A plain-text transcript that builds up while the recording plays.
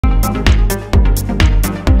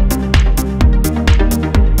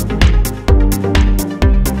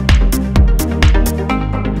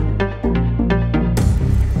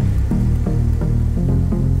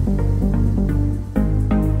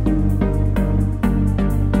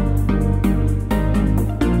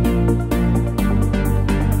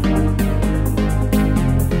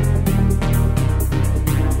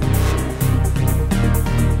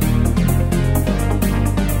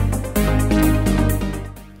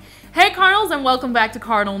Hey Cardinals, and welcome back to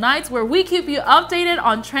Cardinal Nights, where we keep you updated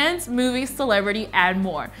on trends, movies, celebrity, and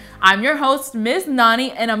more. I'm your host, Miss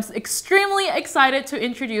Nani, and I'm extremely excited to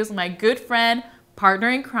introduce my good friend, partner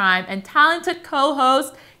in crime, and talented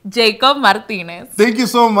co-host, Jacob Martinez. Thank you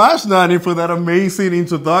so much, Nani, for that amazing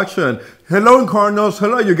introduction. Hello, Cardinals.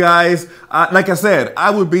 Hello, you guys. Like I said, I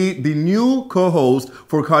will be the new co-host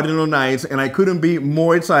for Cardinal Nights, and I couldn't be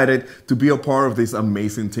more excited to be a part of this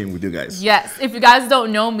amazing team with you guys. Yes, if you guys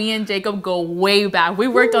don't know, me and Jacob go way back. We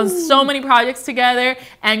worked on so many projects together,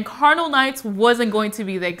 and Cardinal Nights wasn't going to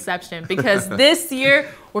be the exception because this year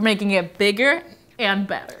we're making it bigger and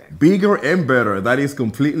better. Bigger and better. That is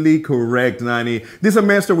completely correct, Nani. This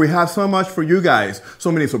semester we have so much for you guys.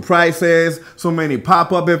 So many surprises, so many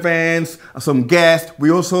pop-up events, some guests.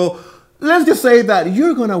 We also, let's just say that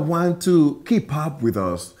you're gonna want to keep up with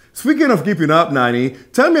us. Speaking of keeping up, Nani,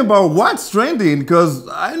 tell me about what's trending, because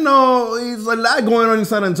I know it's a lot going on in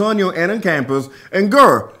San Antonio and on campus. And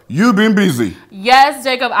girl, you've been busy. Yes,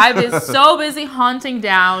 Jacob, I've been so busy hunting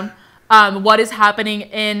down what is happening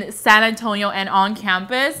in San Antonio and on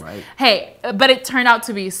campus. Right. Hey, but it turned out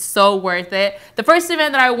to be so worth it. The first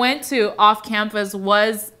event that I went to off campus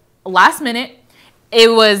was last minute.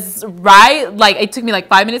 It was it took me like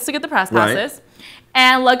 5 minutes to get the press passes. Right.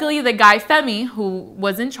 And luckily the guy Femi, who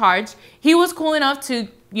was in charge, he was cool enough to,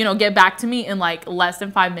 get back to me in like less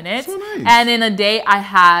than 5 minutes. So nice. And in a day I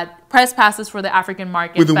had press passes for the African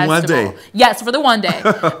Market Festival. Within 1 day? Yes, for the 1 day.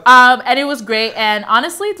 And it was great. And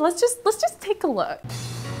honestly, let's just take a look.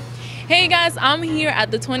 Hey guys, I'm here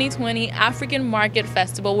at the 2020 African Market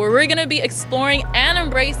Festival, where we're gonna be exploring and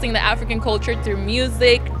embracing the African culture through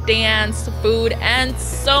music, dance, food, and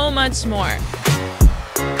so much more.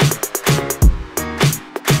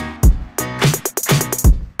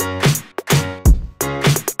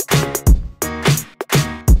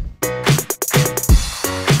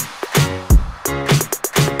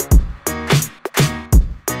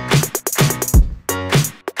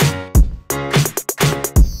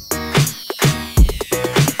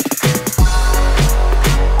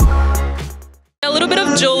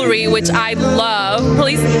 Jewelry, which I love.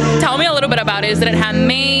 Please tell me a little bit about it. Is it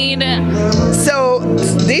handmade? So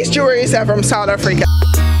these jewelries are from South Africa.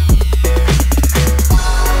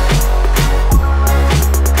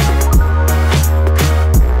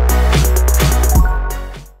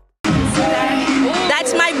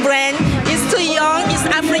 That's my brand. It's too young. It's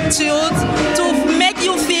Afritude to make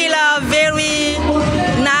you feel very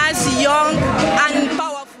nice, young, and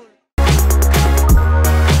powerful.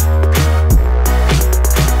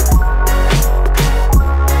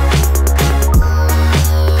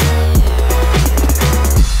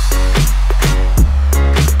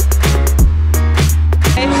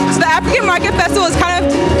 African Market Festival is kind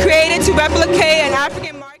of created to replicate an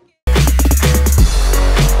African market.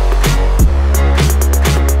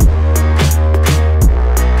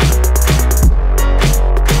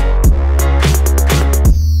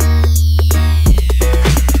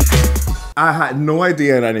 I had no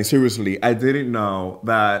idea, Nani, seriously. I didn't know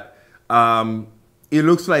that it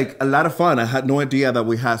looks like a lot of fun. I had no idea that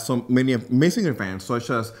we had so many amazing events, such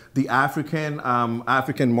as the African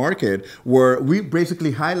market, where we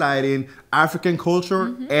basically highlighting African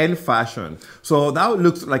culture and fashion. So that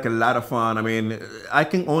looks like a lot of fun. I mean, I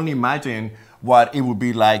can only imagine what it would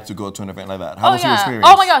be like to go to an event like that. How was your experience?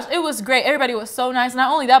 Oh my gosh, it was great. Everybody was so nice. Not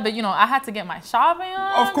only that, but I had to get my shopping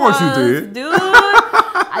on. Of course you did. Dude,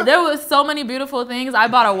 there was so many beautiful things. I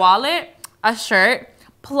bought a wallet, a shirt,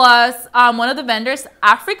 plus one of the vendors,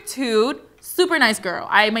 Afritude, super nice girl.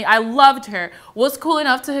 I loved her. Was cool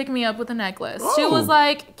enough to hook me up with a necklace. Oh. She was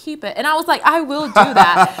like, keep it. And I was like, I will do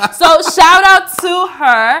that. So shout out to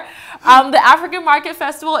her. The African Market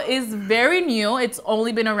Festival is very new. It's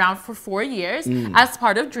only been around for 4 years as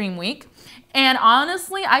part of Dream Week. And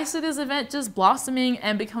honestly, I see this event just blossoming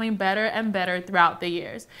and becoming better and better throughout the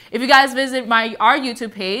years. If you guys visit our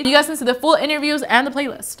YouTube page, you guys can see the full interviews and the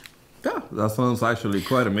playlist. Yeah, that sounds actually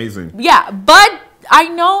quite amazing. Yeah, but I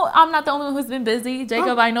know I'm not the only one who's been busy.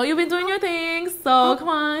 Jacob, I know you've been doing your things, so come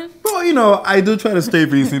on. Well, I do try to stay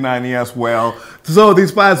busy, Nani, as well. So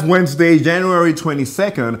this past Wednesday, January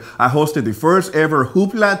 22nd, I hosted the first ever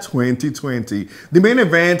Hoopla 2020. The main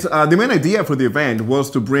idea for the event was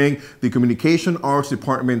to bring the Communication Arts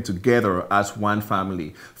Department together as one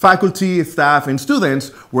family. Faculty, staff, and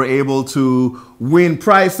students were able to win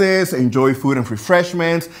prizes, enjoy food and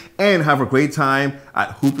refreshments, and have a great time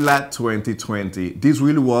at Hoopla 2020. This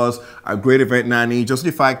really was a great event, Nani. Just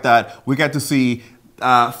the fact that we got to see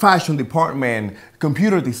fashion department,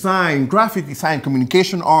 computer design, graphic design,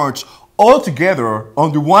 communication arts, all together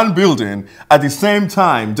on the one building at the same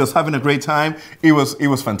time, just having a great time. It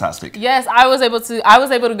was fantastic. Yes, I was able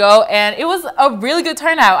to go, and it was a really good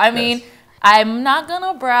turnout. I mean, I'm not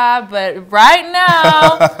gonna brag, but right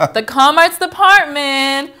now the commerce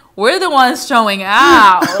department, we're the ones showing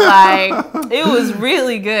out. Like, it was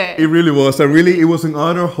really good. It really was. It was an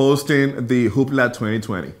honor hosting the Hoopla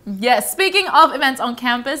 2020. Yes, speaking of events on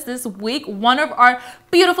campus, this week, one of our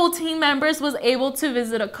beautiful team members was able to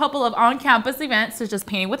visit a couple of on-campus events, such as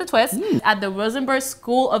Painting with a Twist, at the Rosenberg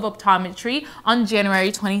School of Optometry on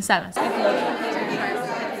January 27th.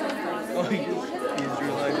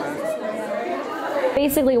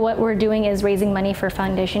 Basically, what we're doing is raising money for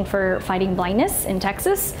Foundation for Fighting Blindness in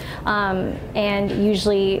Texas. And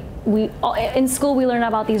usually, in school we learn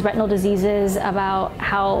about these retinal diseases, about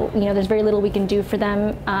how there's very little we can do for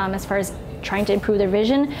them as far as trying to improve their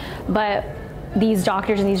vision. But these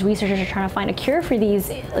doctors and these researchers are trying to find a cure for these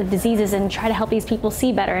diseases and try to help these people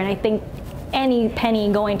see better. And I think any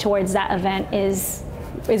penny going towards that event is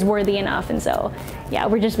worthy enough. And so, yeah,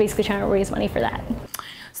 we're just basically trying to raise money for that.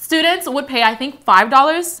 Students would pay, I think,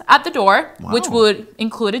 $5 at the door, which would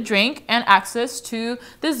include a drink and access to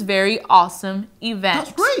this very awesome event.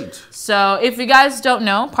 That's great. So if you guys don't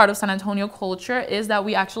know, part of San Antonio culture is that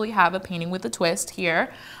we actually have a Painting with a Twist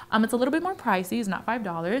here. It's a little bit more pricey. It's not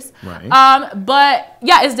 $5. Right. But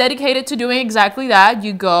yeah, it's dedicated to doing exactly that.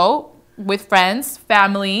 You go with friends,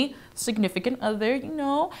 family, significant other,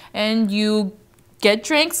 and you get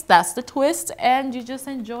drinks. That's the twist, and you just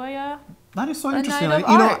enjoy that is so interesting.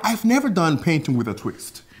 I've never done Painting with a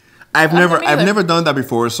Twist. I've never done that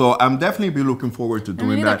before, so I'm definitely be looking forward to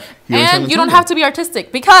doing that here in San Antonio. And you don't have to be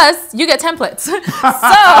artistic because you get templates. So you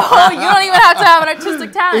don't even have to have an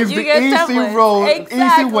artistic talent. It's you get easy templates. road,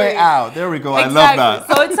 easy way out. There we go. I love that.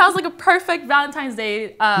 So it sounds like a perfect Valentine's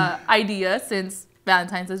Day idea, since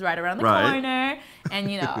Valentine's is right around the corner, and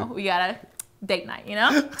we got a date night.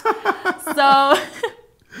 So.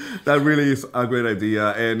 That really is a great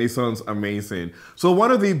idea, and it sounds amazing. So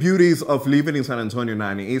one of the beauties of living in San Antonio,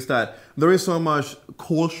 Nani, is that there is so much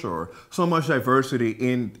culture, so much diversity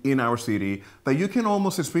in our city that you can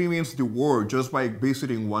almost experience the world just by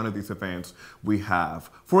visiting one of these events we have.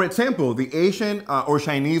 For example, the Asian or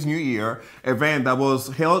Chinese New Year event that was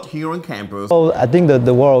held here on campus. Well, I think that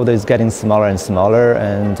the world is getting smaller and smaller,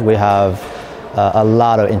 and we have a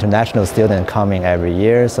lot of international students coming every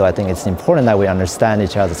year, so I think it's important that we understand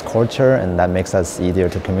each other's culture, and that makes us easier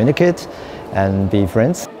to communicate and be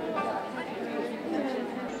friends.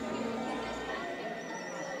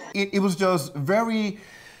 It was just very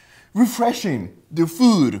refreshing. The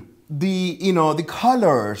food, the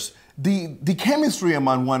colors, the chemistry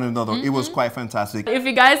among one another, it was quite fantastic. If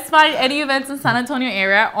you guys find any events in San Antonio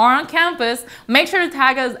area or on campus, make sure to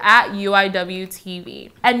tag us at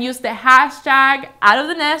UIWtv and use the hashtag out of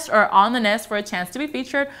the nest or on the nest for a chance to be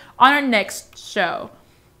featured on our next show.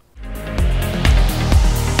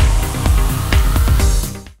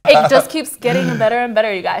 It just keeps getting better and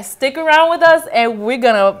better, you guys. Stick around with us, and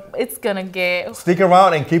it's gonna get... Stick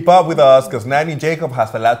around and keep up with us, because Nani Jacob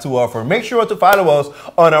has a lot to offer. Make sure to follow us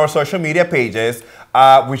on our social media pages,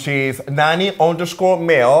 which is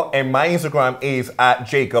Nani_mail, and my Instagram is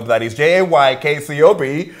 @Jacob, that is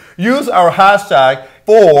JAYKCOB. Use our hashtag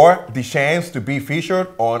for the chance to be featured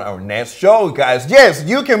on our next show, guys. Yes,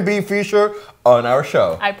 you can be featured on our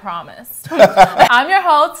show. I promise. I'm your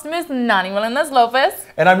host, Miss Nani Melendez Lopez.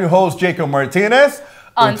 And I'm your host, Jacob Martinez.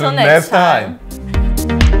 Until next time.